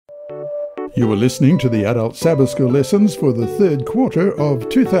You are listening to the Adult Sabbath School lessons for the third quarter of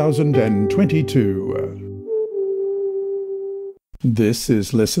 2022. This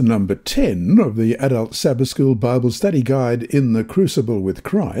is lesson number 10 of the Adult Sabbath School Bible Study Guide in the Crucible with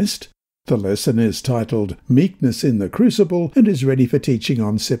Christ. The lesson is titled Meekness in the Crucible and is ready for teaching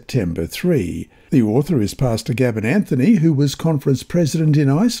on September 3. The author is Pastor Gavin Anthony, who was conference president in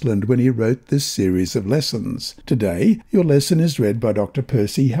Iceland when he wrote this series of lessons. Today, your lesson is read by Dr.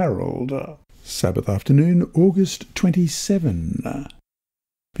 Percy Harrold. Sabbath Afternoon, August 27.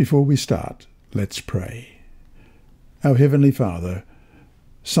 Before we start, let's pray. Our Heavenly Father,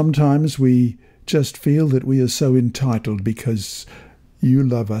 sometimes we just feel that we are so entitled because you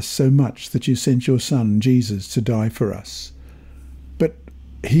love us so much that you sent your Son, Jesus, to die for us. But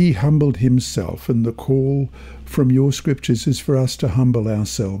he humbled himself, and the call from your scriptures is for us to humble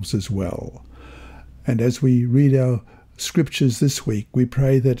ourselves as well. And as we read our scriptures this week, we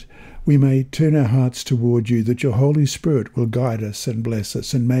pray that we may turn our hearts toward you, that your Holy Spirit will guide us and bless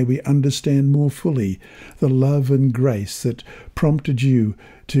us, and may we understand more fully the love and grace that prompted you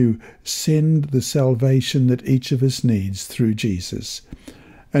to send the salvation that each of us needs through Jesus.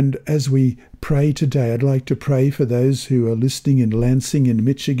 And as we pray today, I'd like to pray for those who are listening in Lansing in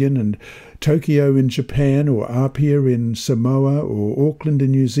Michigan and Tokyo in Japan, or Apia in Samoa, or Auckland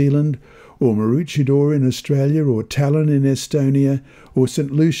in New Zealand, or Maroochydore in Australia, or Tallinn in Estonia, or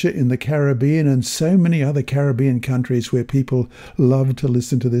St. Lucia in the Caribbean, and so many other Caribbean countries where people love to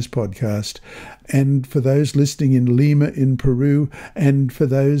listen to this podcast. And for those listening in Lima in Peru, and for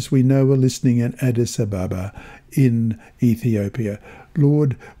those we know are listening in Addis Ababa in Ethiopia.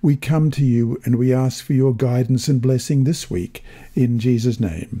 Lord, we come to you and we ask for your guidance and blessing this week. In Jesus'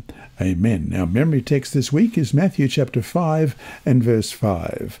 name, amen. Our memory text this week is Matthew chapter 5 and verse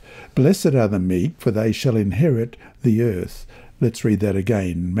 5. Blessed are the meek, for they shall inherit the earth. Let's read that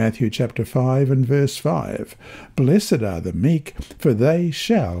again. Matthew chapter 5 and verse 5. Blessed are the meek, for they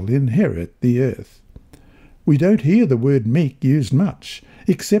shall inherit the earth. We don't hear the word meek used much,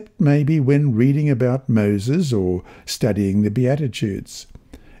 except maybe when reading about Moses or studying the Beatitudes.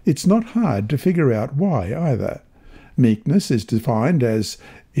 It's not hard to figure out why either. Meekness is defined as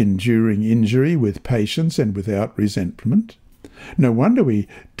enduring injury with patience and without resentment. No wonder we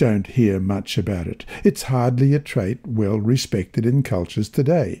don't hear much about it. It's hardly a trait well respected in cultures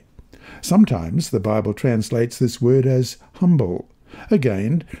today. Sometimes the Bible translates this word as humble.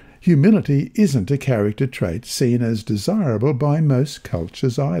 Again, humility isn't a character trait seen as desirable by most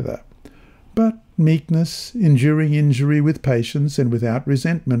cultures either. But meekness, enduring injury with patience and without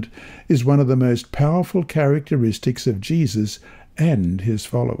resentment, is one of the most powerful characteristics of Jesus and his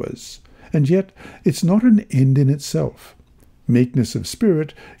followers. And yet, it's not an end in itself. Meekness of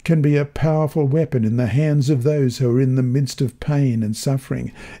spirit can be a powerful weapon in the hands of those who are in the midst of pain and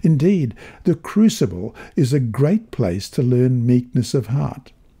suffering. Indeed, the crucible is a great place to learn meekness of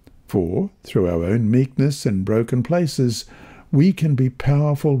heart. For, through our own meekness and broken places, we can be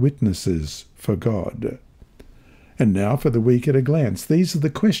powerful witnesses for God. And now for the week at a glance. These are the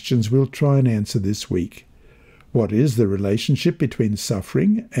questions we'll try and answer this week. What is the relationship between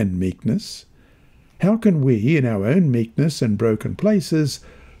suffering and meekness? How can we, in our own meekness and broken places,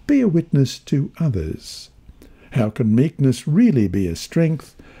 be a witness to others? How can meekness really be a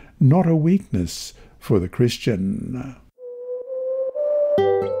strength, not a weakness, for the Christian?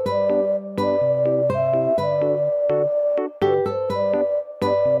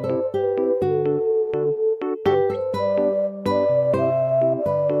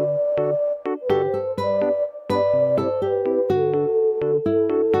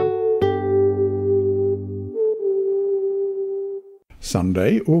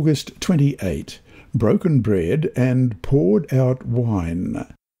 Sunday, August 28. Broken bread and poured out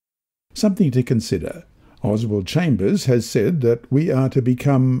wine. Something to consider. Oswald Chambers has said that we are to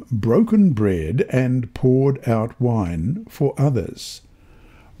become broken bread and poured out wine for others.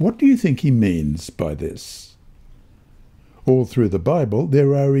 What do you think he means by this? All through the Bible,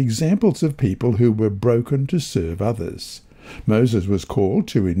 there are examples of people who were broken to serve others. Moses was called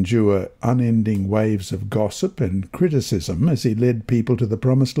to endure unending waves of gossip and criticism as he led people to the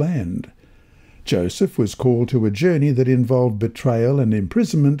Promised Land. Joseph was called to a journey that involved betrayal and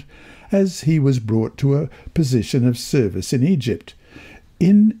imprisonment as he was brought to a position of service in Egypt.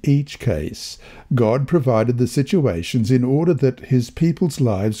 In each case, God provided the situations in order that his people's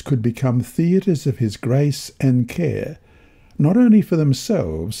lives could become theatres of his grace and care, not only for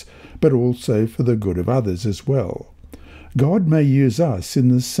themselves, but also for the good of others as well. God may use us in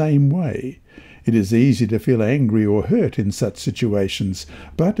the same way. It is easy to feel angry or hurt in such situations,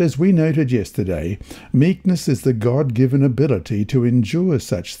 but as we noted yesterday, meekness is the God-given ability to endure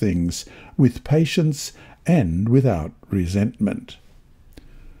such things with patience and without resentment.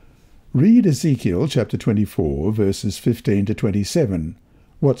 Read Ezekiel chapter 24, verses 15 to 27.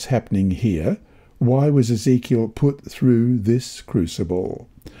 What's happening here? Why was Ezekiel put through this crucible?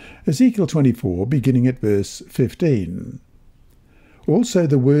 Ezekiel 24, beginning at verse 15. Also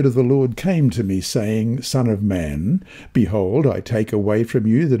the word of the Lord came to me, saying, Son of man, behold, I take away from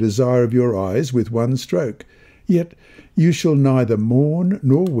you the desire of your eyes with one stroke. Yet you shall neither mourn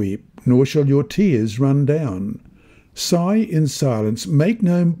nor weep, nor shall your tears run down. Sigh in silence, make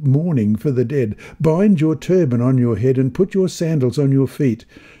no mourning for the dead. Bind your turban on your head, and put your sandals on your feet.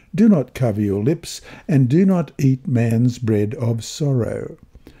 Do not cover your lips, and do not eat man's bread of sorrow.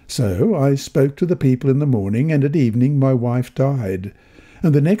 So I spoke to the people in the morning, and at evening my wife died.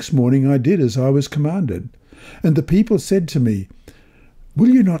 And the next morning I did as I was commanded. And the people said to me, Will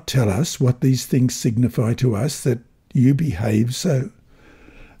you not tell us what these things signify to us, that you behave so?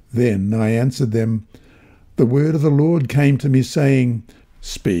 Then I answered them, The word of the Lord came to me, saying,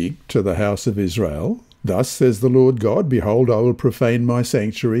 Speak to the house of Israel. Thus says the Lord God, Behold, I will profane my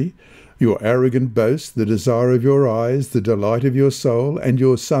sanctuary. Your arrogant boast, the desire of your eyes, the delight of your soul, and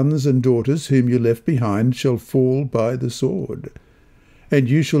your sons and daughters whom you left behind shall fall by the sword. And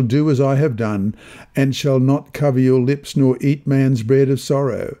you shall do as I have done, and shall not cover your lips, nor eat man's bread of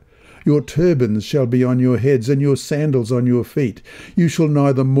sorrow. Your turbans shall be on your heads, and your sandals on your feet. You shall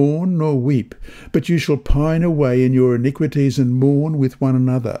neither mourn nor weep, but you shall pine away in your iniquities and mourn with one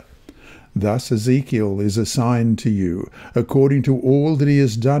another. Thus Ezekiel is a sign to you. According to all that he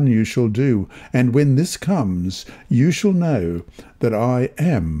has done you shall do, and when this comes, you shall know that I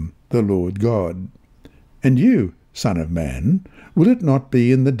am the Lord God. And you, Son of man, will it not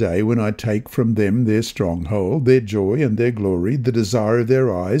be in the day when I take from them their stronghold, their joy and their glory, the desire of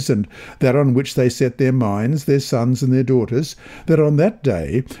their eyes, and that on which they set their minds, their sons and their daughters, that on that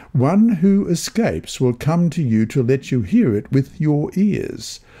day one who escapes will come to you to let you hear it with your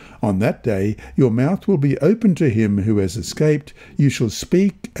ears? On that day your mouth will be open to him who has escaped. You shall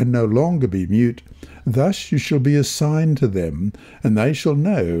speak and no longer be mute. Thus you shall be a sign to them, and they shall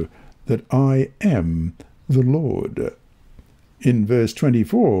know that I am the Lord. In verse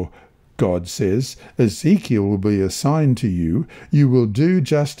 24, God says, Ezekiel will be a sign to you. You will do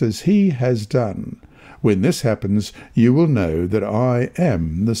just as he has done. When this happens, you will know that I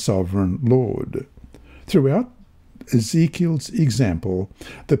am the sovereign Lord. Throughout Ezekiel's example,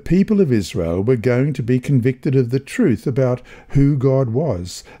 the people of Israel were going to be convicted of the truth about who God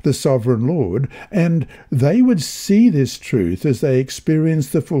was, the sovereign Lord, and they would see this truth as they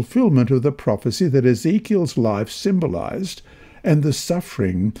experienced the fulfillment of the prophecy that Ezekiel's life symbolized and the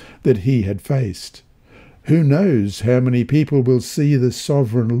suffering that he had faced. Who knows how many people will see the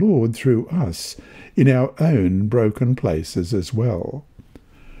sovereign Lord through us in our own broken places as well.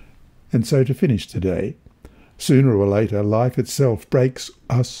 And so to finish today, sooner or later, life itself breaks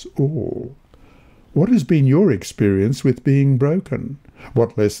us all. What has been your experience with being broken?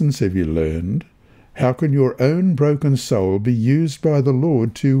 What lessons have you learned? How can your own broken soul be used by the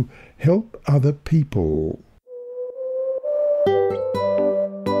Lord to help other people?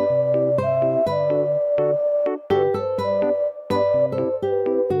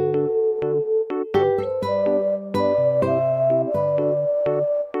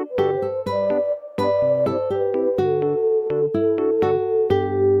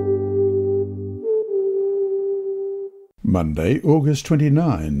 Monday, August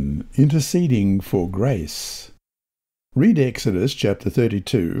 29, Interceding for Grace. Read Exodus chapter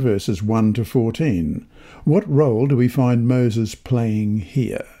 32, verses 1 to 14. What role do we find Moses playing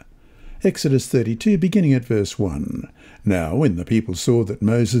here? Exodus 32, beginning at verse 1. Now when the people saw that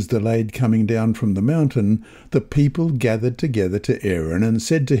Moses delayed coming down from the mountain, the people gathered together to Aaron and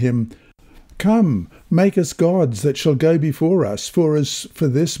said to him, Come, make us gods that shall go before us, for as for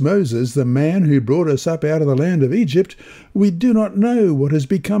this Moses, the man who brought us up out of the land of Egypt, we do not know what has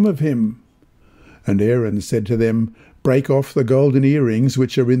become of him. And Aaron said to them, Break off the golden earrings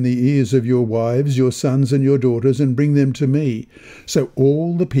which are in the ears of your wives, your sons and your daughters, and bring them to me. So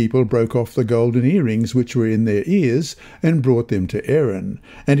all the people broke off the golden earrings which were in their ears, and brought them to Aaron.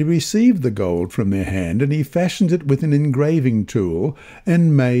 And he received the gold from their hand, and he fashioned it with an engraving tool,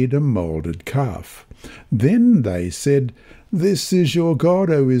 and made a moulded calf. Then they said, This is your God,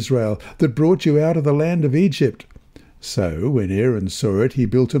 O Israel, that brought you out of the land of Egypt. So when Aaron saw it, he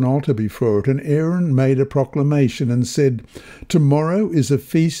built an altar before it, and Aaron made a proclamation and said, Tomorrow is a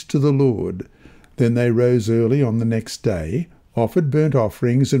feast to the Lord. Then they rose early on the next day, offered burnt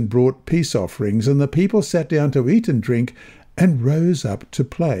offerings and brought peace offerings, and the people sat down to eat and drink and rose up to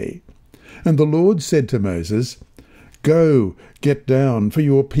play. And the Lord said to Moses, Go, get down, for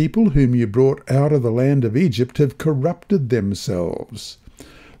your people whom you brought out of the land of Egypt have corrupted themselves.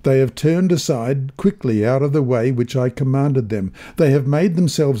 They have turned aside quickly out of the way which I commanded them. They have made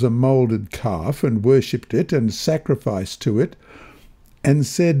themselves a moulded calf, and worshipped it, and sacrificed to it, and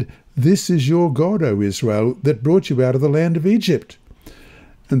said, This is your God, O Israel, that brought you out of the land of Egypt.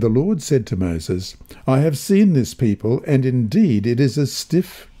 And the Lord said to Moses, I have seen this people, and indeed it is a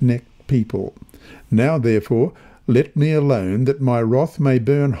stiff-necked people. Now therefore let me alone, that my wrath may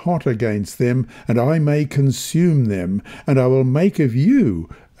burn hot against them, and I may consume them, and I will make of you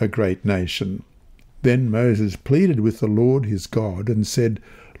a great nation. Then Moses pleaded with the Lord his God, and said,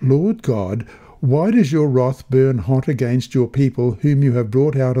 Lord God, why does your wrath burn hot against your people, whom you have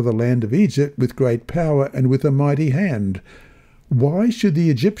brought out of the land of Egypt with great power and with a mighty hand? Why should the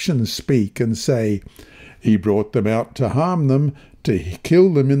Egyptians speak and say, He brought them out to harm them, to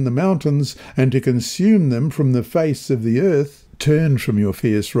kill them in the mountains, and to consume them from the face of the earth? Turn from your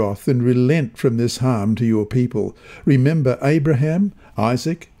fierce wrath, and relent from this harm to your people. Remember Abraham,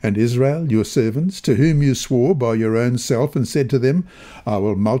 Isaac, and Israel, your servants, to whom you swore by your own self, and said to them, I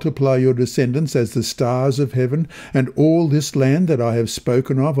will multiply your descendants as the stars of heaven, and all this land that I have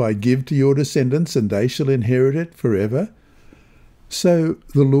spoken of I give to your descendants, and they shall inherit it forever. So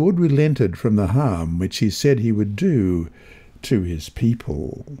the Lord relented from the harm which he said he would do to his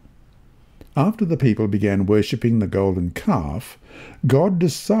people. After the people began worshipping the golden calf, God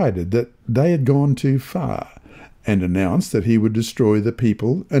decided that they had gone too far, and announced that he would destroy the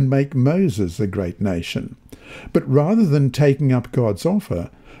people and make Moses a great nation. But rather than taking up God's offer,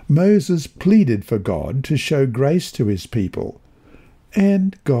 Moses pleaded for God to show grace to his people,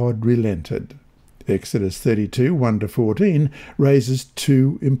 and God relented. Exodus 32, 1-14 raises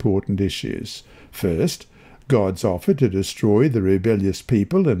two important issues. First, God's offer to destroy the rebellious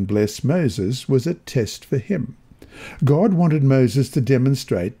people and bless Moses was a test for him. God wanted Moses to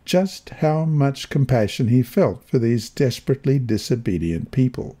demonstrate just how much compassion he felt for these desperately disobedient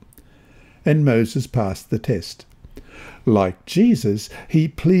people. And Moses passed the test. Like Jesus, he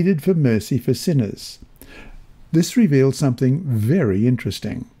pleaded for mercy for sinners. This reveals something very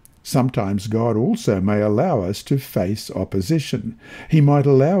interesting. Sometimes God also may allow us to face opposition. He might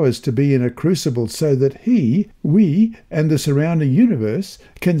allow us to be in a crucible so that we, and the surrounding universe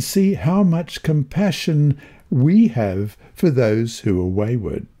can see how much compassion we have for those who are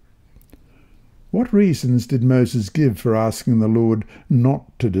wayward. What reasons did Moses give for asking the Lord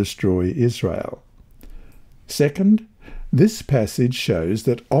not to destroy Israel? Second, this passage shows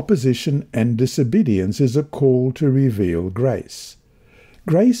that opposition and disobedience is a call to reveal grace.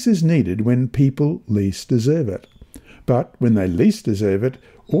 Grace is needed when people least deserve it. But when they least deserve it,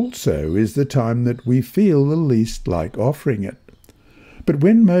 also is the time that we feel the least like offering it. But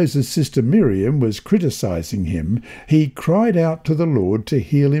when Moses' sister Miriam was criticizing him, he cried out to the Lord to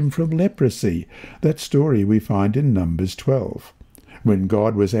heal him from leprosy. That story we find in Numbers 12. When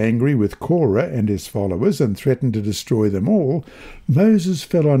God was angry with Korah and his followers and threatened to destroy them all, Moses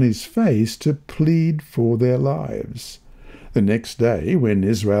fell on his face to plead for their lives. The next day, when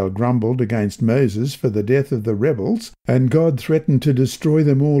Israel grumbled against Moses for the death of the rebels, and God threatened to destroy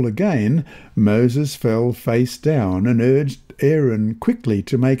them all again, Moses fell face down and urged Aaron quickly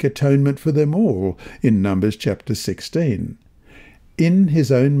to make atonement for them all in Numbers chapter 16. In his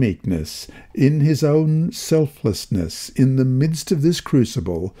own meekness, in his own selflessness, in the midst of this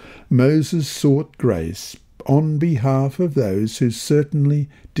crucible, Moses sought grace on behalf of those who certainly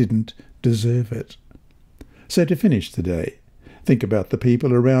didn't deserve it. So to finish today, think about the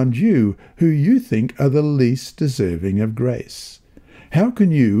people around you who you think are the least deserving of grace. How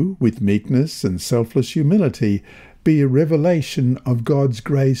can you, with meekness and selfless humility, be a revelation of God's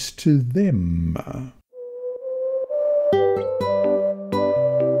grace to them?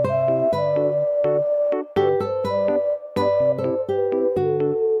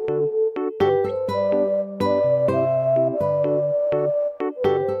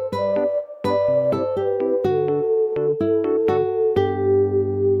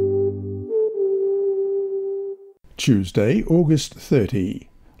 Tuesday, August 30.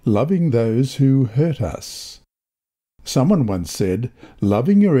 Loving those who hurt us. Someone once said,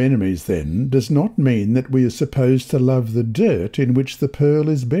 "Loving your enemies, then, does not mean that we are supposed to love the dirt in which the pearl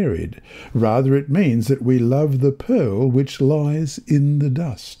is buried. Rather, it means that we love the pearl which lies in the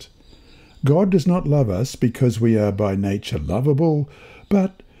dust." God does not love us because we are by nature lovable,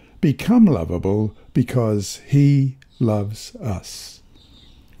 but become lovable because He loves us.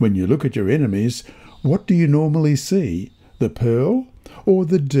 When you look at your enemies, what do you normally see? the pearl or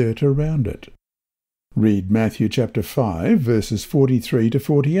the dirt around it? Read Matthew chapter 5, verses 43 to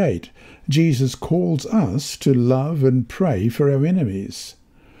 48. Jesus calls us to love and pray for our enemies.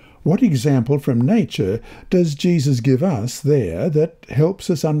 What example from nature does Jesus give us there that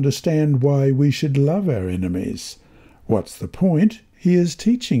helps us understand why we should love our enemies? What's the point he is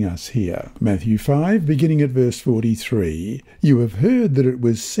teaching us here? Matthew 5, beginning at verse 43. You have heard that it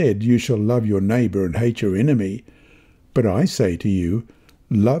was said, you shall love your neighbour and hate your enemy. But I say to you,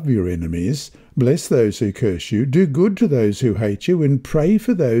 love your enemies, bless those who curse you, do good to those who hate you, and pray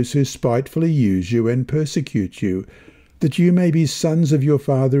for those who spitefully use you and persecute you, that you may be sons of your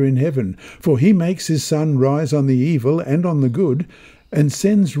Father in heaven. For he makes his sun rise on the evil and on the good, and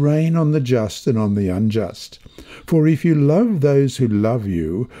sends rain on the just and on the unjust. For if you love those who love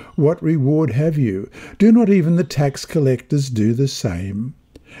you, what reward have you? Do not even the tax collectors do the same?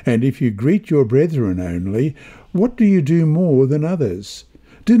 And if you greet your brethren only, what do you do more than others?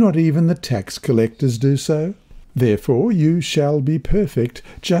 Do not even the tax collectors do so? Therefore you shall be perfect,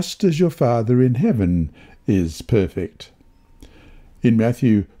 just as your Father in heaven is perfect. In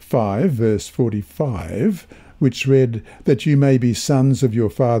Matthew 5, verse 45, which read, that you may be sons of your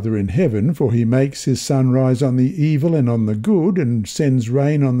Father in heaven, for he makes his sun rise on the evil and on the good, and sends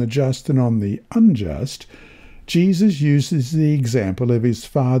rain on the just and on the unjust, Jesus uses the example of his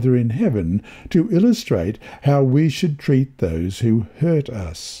Father in heaven to illustrate how we should treat those who hurt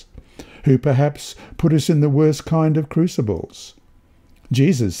us, who perhaps put us in the worst kind of crucibles.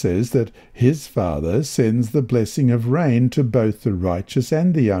 Jesus says that his Father sends the blessing of rain to both the righteous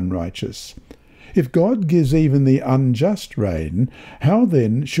and the unrighteous. If God gives even the unjust rain, how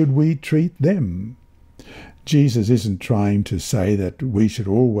then should we treat them? Jesus isn't trying to say that we should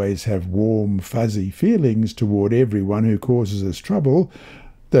always have warm, fuzzy feelings toward everyone who causes us trouble,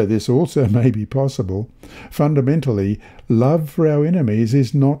 though this also may be possible. Fundamentally, love for our enemies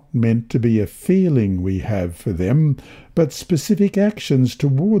is not meant to be a feeling we have for them, but specific actions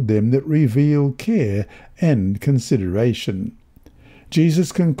toward them that reveal care and consideration.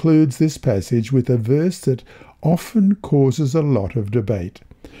 Jesus concludes this passage with a verse that often causes a lot of debate.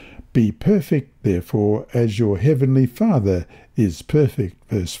 Be perfect, therefore, as your heavenly Father is perfect,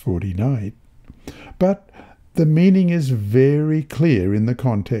 verse 49. But the meaning is very clear in the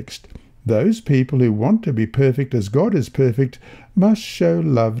context. Those people who want to be perfect as God is perfect must show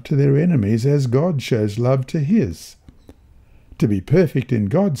love to their enemies as God shows love to his. To be perfect in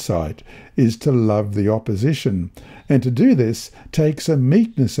God's sight is to love the opposition, and to do this takes a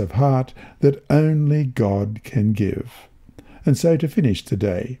meekness of heart that only God can give. And so to finish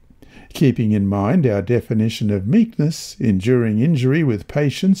today, keeping in mind our definition of meekness, enduring injury with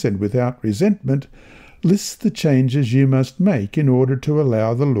patience and without resentment, list the changes you must make in order to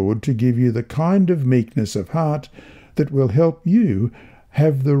allow the Lord to give you the kind of meekness of heart that will help you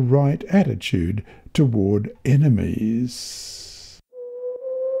have the right attitude toward enemies.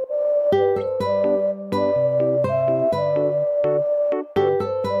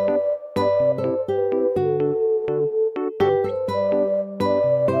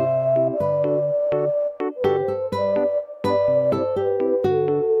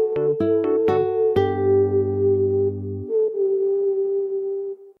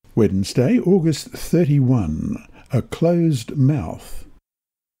 Wednesday, August 31. A closed mouth.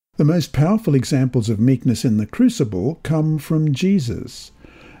 The most powerful examples of meekness in the crucible come from Jesus.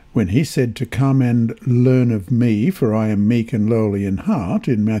 When he said to come and learn of me, for I am meek and lowly in heart,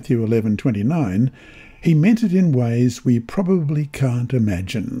 in Matthew 11:29, he meant it in ways we probably can't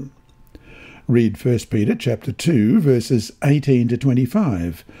imagine. Read 1 Peter chapter 2, verses 18 to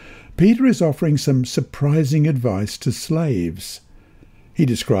 25. Peter is offering some surprising advice to slaves. He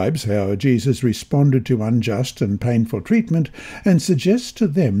describes how Jesus responded to unjust and painful treatment and suggests to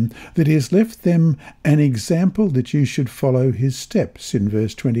them that he has left them an example that you should follow his steps in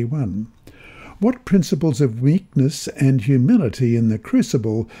verse 21. What principles of meekness and humility in the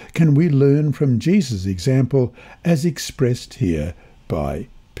crucible can we learn from Jesus' example as expressed here by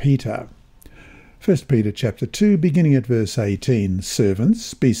Peter? 1 Peter chapter 2, beginning at verse 18,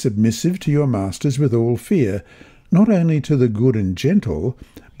 Servants, be submissive to your masters with all fear, not only to the good and gentle,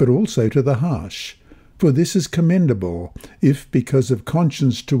 but also to the harsh. For this is commendable, if because of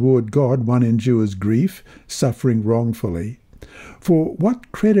conscience toward God one endures grief, suffering wrongfully. For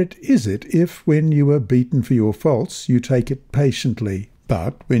what credit is it if, when you are beaten for your faults, you take it patiently?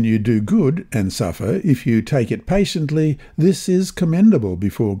 But when you do good and suffer, if you take it patiently, this is commendable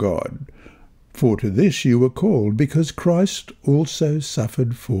before God. For to this you were called, because Christ also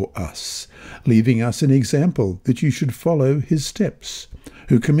suffered for us, leaving us an example that you should follow his steps,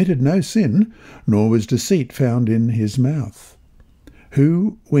 who committed no sin, nor was deceit found in his mouth,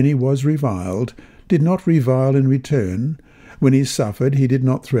 who, when he was reviled, did not revile in return, when he suffered he did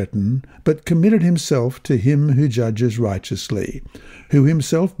not threaten, but committed himself to him who judges righteously, who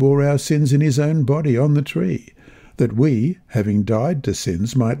himself bore our sins in his own body on the tree, that we, having died to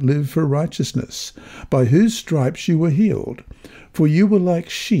sins, might live for righteousness, by whose stripes you were healed. For you were like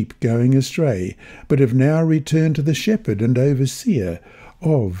sheep going astray, but have now returned to the shepherd and overseer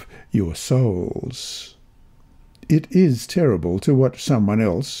of your souls. It is terrible to watch someone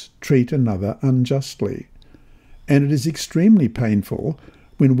else treat another unjustly, and it is extremely painful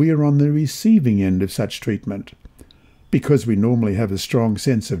when we are on the receiving end of such treatment. Because we normally have a strong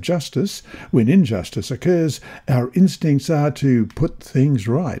sense of justice, when injustice occurs, our instincts are to put things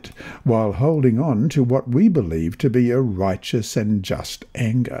right, while holding on to what we believe to be a righteous and just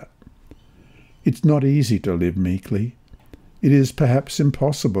anger. It's not easy to live meekly. It is perhaps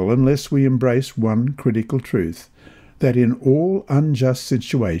impossible unless we embrace one critical truth, that in all unjust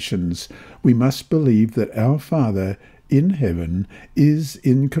situations we must believe that our Father in heaven is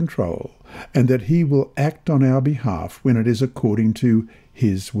in control, and that he will act on our behalf when it is according to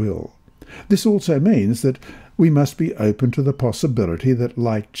his will. This also means that we must be open to the possibility that,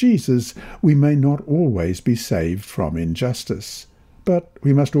 like Jesus, we may not always be saved from injustice. But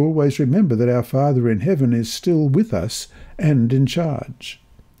we must always remember that our Father in heaven is still with us and in charge.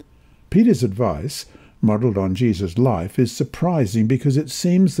 Peter's advice, modelled on Jesus' life, is surprising because it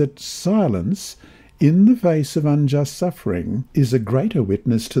seems that silence in the face of unjust suffering is a greater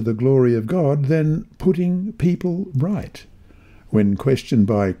witness to the glory of God than putting people right. When questioned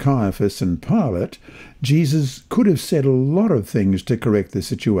by Caiaphas and Pilate, Jesus could have said a lot of things to correct the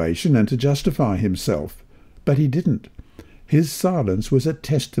situation and to justify himself, but he didn't. His silence was a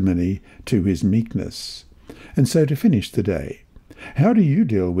testimony to his meekness. And so to finish the day, how do you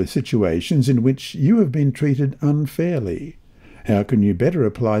deal with situations in which you have been treated unfairly? How can you better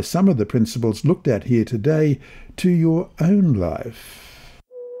apply some of the principles looked at here today to your own life?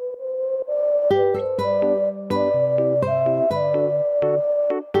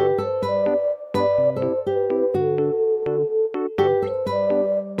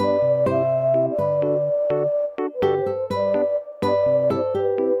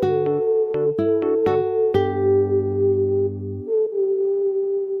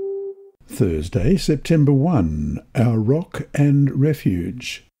 Thursday, September 1, Our Rock and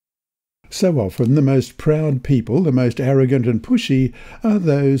Refuge. So often the most proud people, the most arrogant and pushy, are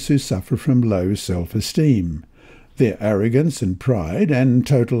those who suffer from low self-esteem. Their arrogance and pride and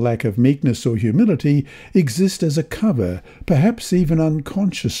total lack of meekness or humility exist as a cover, perhaps even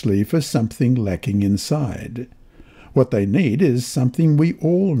unconsciously, for something lacking inside. What they need is something we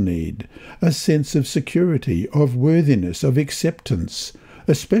all need, a sense of security, of worthiness, of acceptance,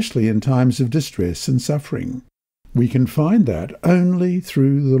 especially in times of distress and suffering. We can find that only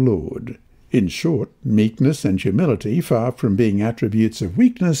through the Lord. In short, meekness and humility, far from being attributes of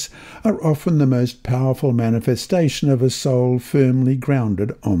weakness, are often the most powerful manifestation of a soul firmly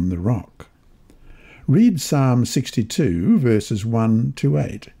grounded on the rock. Read Psalm 62, verses 1 to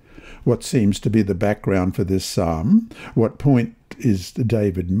 8. What seems to be the background for this psalm? What point is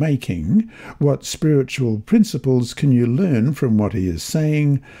David making? What spiritual principles can you learn from what he is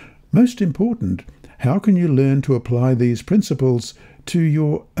saying? Most important, how can you learn to apply these principles to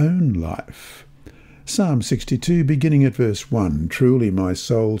your own life? Psalm 62, beginning at verse 1, Truly my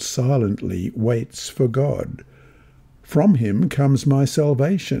soul silently waits for God. From him comes my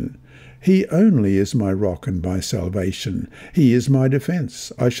salvation. He only is my rock and my salvation. He is my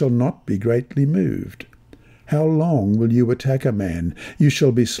defence. I shall not be greatly moved. How long will you attack a man? You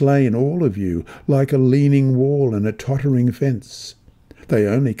shall be slain, all of you, like a leaning wall and a tottering fence. They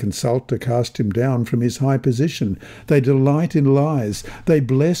only consult to cast him down from his high position. They delight in lies. They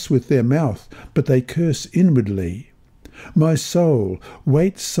bless with their mouth, but they curse inwardly. My soul,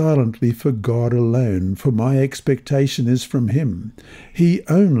 wait silently for God alone, for my expectation is from him. He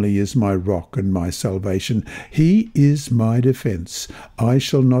only is my rock and my salvation. He is my defence. I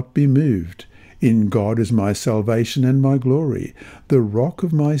shall not be moved. In God is my salvation and my glory. The rock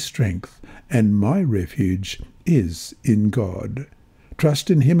of my strength and my refuge is in God.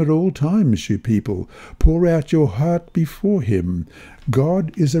 Trust in him at all times, you people. Pour out your heart before him.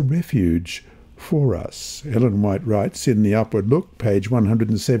 God is a refuge for us. Ellen White writes in The Upward Look, page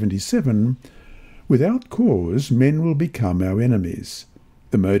 177, Without cause, men will become our enemies.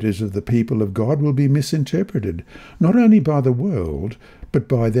 The motives of the people of God will be misinterpreted, not only by the world, but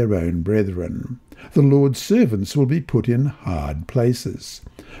by their own brethren. The Lord's servants will be put in hard places.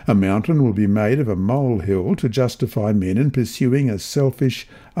 A mountain will be made of a molehill to justify men in pursuing a selfish,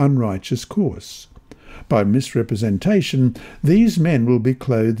 unrighteous course. By misrepresentation, these men will be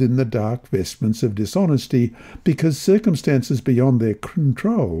clothed in the dark vestments of dishonesty because circumstances beyond their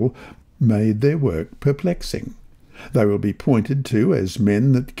control made their work perplexing. They will be pointed to as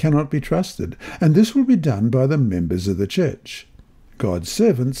men that cannot be trusted, and this will be done by the members of the church. God's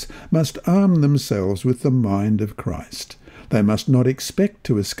servants must arm themselves with the mind of Christ. They must not expect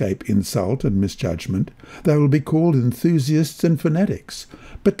to escape insult and misjudgment. They will be called enthusiasts and fanatics,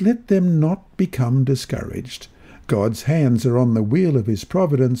 but let them not become discouraged. God's hands are on the wheel of his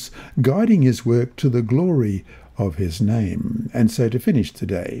providence, guiding his work to the glory of his name. And so to finish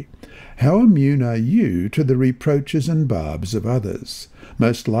today, how immune are you to the reproaches and barbs of others?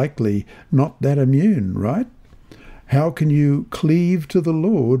 Most likely not that immune, right? How can you cleave to the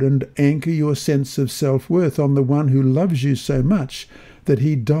Lord and anchor your sense of self-worth on the one who loves you so much that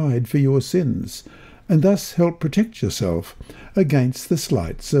he died for your sins, and thus help protect yourself against the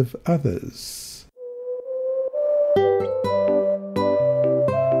slights of others?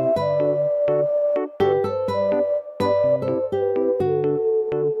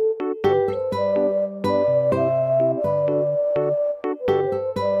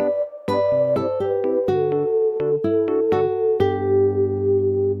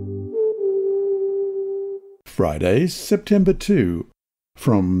 Friday, September 2.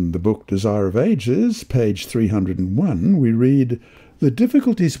 From the book Desire of Ages, page 301, we read, "The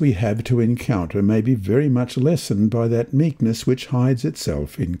difficulties we have to encounter may be very much lessened by that meekness which hides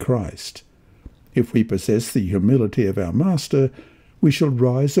itself in Christ. If we possess the humility of our Master, we shall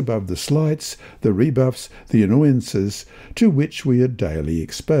rise above the slights, the rebuffs, the annoyances to which we are daily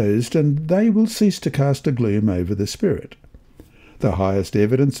exposed, and they will cease to cast a gloom over the spirit. The highest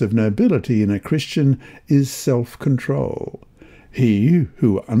evidence of nobility in a Christian is self-control. He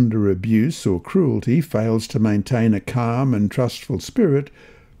who under abuse or cruelty fails to maintain a calm and trustful spirit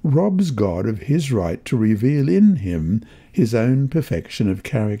robs God of his right to reveal in him his own perfection of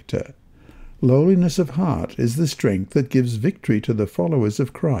character. Lowliness of heart is the strength that gives victory to the followers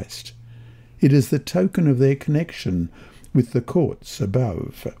of Christ. It is the token of their connection with the courts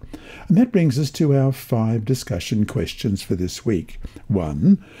above." And that brings us to our 5 discussion questions for this week.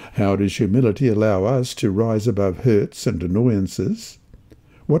 1. How does humility allow us to rise above hurts and annoyances?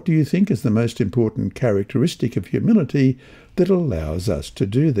 What do you think is the most important characteristic of humility that allows us to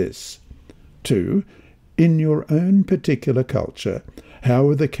do this? 2. In your own particular culture, how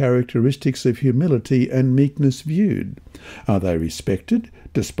are the characteristics of humility and meekness viewed? Are they respected,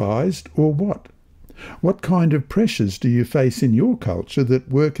 despised, or what? What kind of pressures do you face in your culture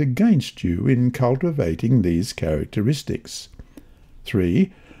that work against you in cultivating these characteristics?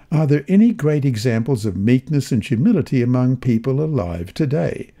 3. Are there any great examples of meekness and humility among people alive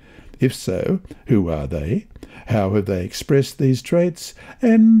today? If so, who are they? How have they expressed these traits?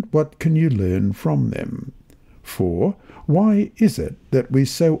 And what can you learn from them? 4. Why is it that we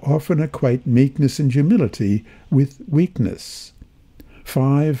so often equate meekness and humility with weakness?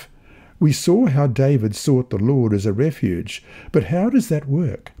 5. We saw how David sought the Lord as a refuge, but how does that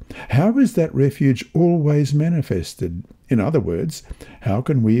work? How is that refuge always manifested? In other words, how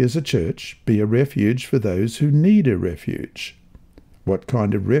can we as a church be a refuge for those who need a refuge? What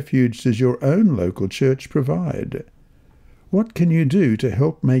kind of refuge does your own local church provide? What can you do to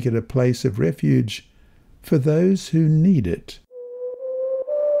help make it a place of refuge for those who need it?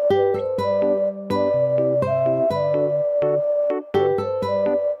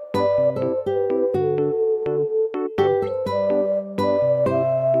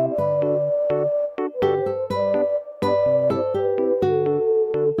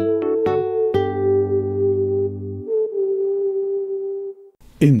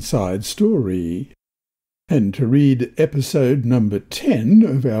 Inside Story. And to read episode number 10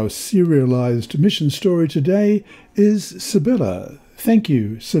 of our serialized mission story today is Sibylla. Thank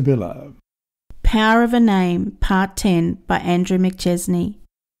you, Sibylla. Power of a Name, Part 10, by Andrew McChesney.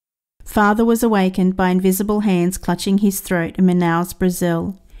 Father was awakened by invisible hands clutching his throat in Manaus,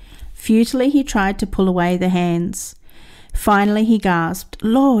 Brazil. Futilely he tried to pull away the hands. Finally he gasped,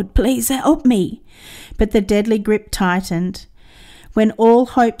 "Lord, please help me!" But the deadly grip tightened. When all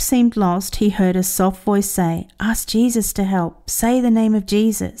hope seemed lost, he heard a soft voice say, "Ask Jesus to help. Say the name of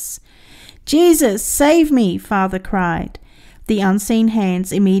Jesus." "Jesus, save me!" Father cried. The unseen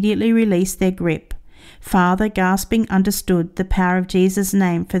hands immediately released their grip. Father, gasping, understood the power of Jesus'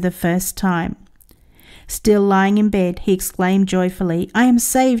 name for the first time. Still lying in bed, he exclaimed joyfully, "I am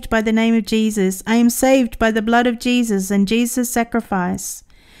saved by the name of Jesus. I am saved by the blood of Jesus and Jesus' sacrifice."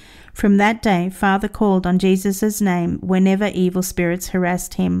 From that day, Father called on Jesus' name whenever evil spirits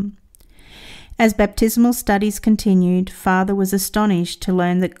harassed him. As baptismal studies continued, Father was astonished to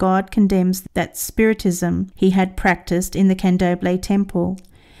learn that God condemns that spiritism he had practiced in the Candomblé temple.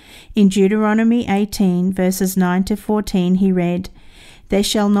 In Deuteronomy 18, verses 9 to 14, he read, "There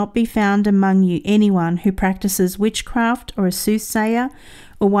shall not be found among you anyone who practices witchcraft or a soothsayer,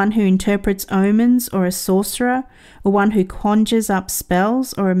 or one who interprets omens or a sorcerer, or one who conjures up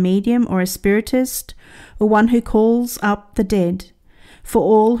spells or a medium or a spiritist, or one who calls up the dead. For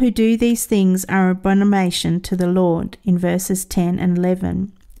all who do these things are abomination to the Lord," in verses 10 and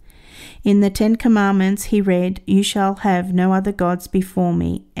 11. In the 10 Commandments he read, "You shall have no other gods before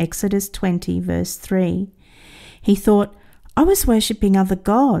me," Exodus 20, verse 3. He thought, I was worshipping other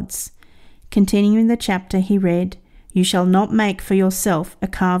gods. Continuing the chapter he read, "You shall not make for yourself a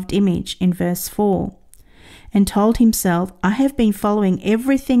carved image," in verse 4, and told himself, I have been following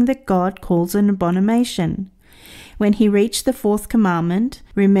everything that God calls an abomination. When he reached the 4th commandment,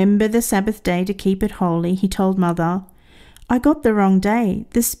 "Remember the Sabbath day to keep it holy," he told Mother, "I got the wrong day.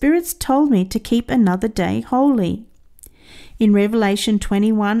 The spirits told me to keep another day holy." In Revelation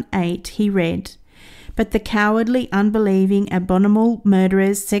 21:8 he read, "But the cowardly, unbelieving, abominable,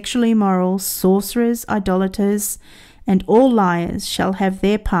 murderers, sexually immoral, sorcerers, idolaters, and all liars shall have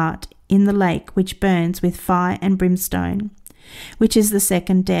their part in the lake which burns with fire and brimstone," which is the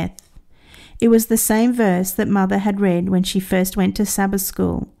second death. It was the same verse that Mother had read when she first went to Sabbath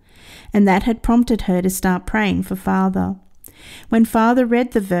school, and that had prompted her to start praying for Father. When Father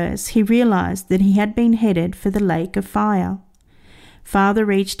read the verse, he realized that he had been headed for the lake of fire. Father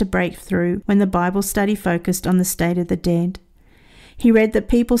reached a breakthrough when the Bible study focused on the state of the dead. He read that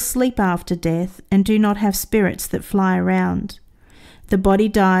people sleep after death and do not have spirits that fly around. The body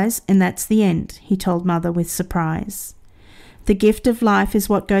dies and that's the end, he told Mother with surprise. The gift of life is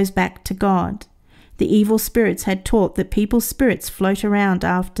what goes back to God. The evil spirits had taught that people's spirits float around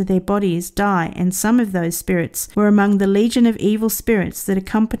after their bodies die, and some of those spirits were among the legion of evil spirits that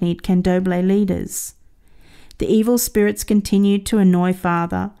accompanied Candomblé leaders. The evil spirits continued to annoy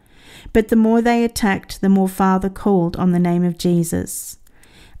Father, but the more they attacked, the more Father called on the name of Jesus.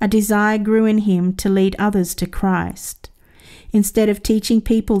 A desire grew in him to lead others to Christ. Instead of teaching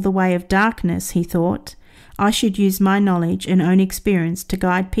people the way of darkness, he thought, I should use my knowledge and own experience to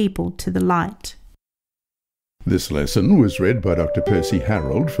guide people to the light. This lesson was read by Dr. Percy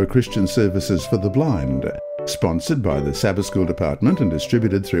Harrold for Christian Services for the Blind. Sponsored by the Sabbath School Department and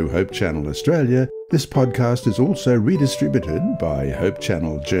distributed through Hope Channel Australia, this podcast is also redistributed by Hope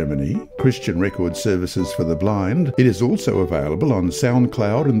Channel Germany, Christian Record Services for the Blind. It is also available on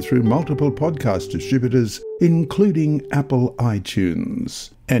SoundCloud and through multiple podcast distributors, including Apple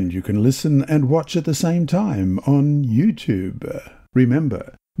iTunes. And you can listen and watch at the same time on YouTube.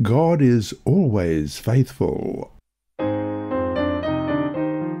 Remember, God is always faithful.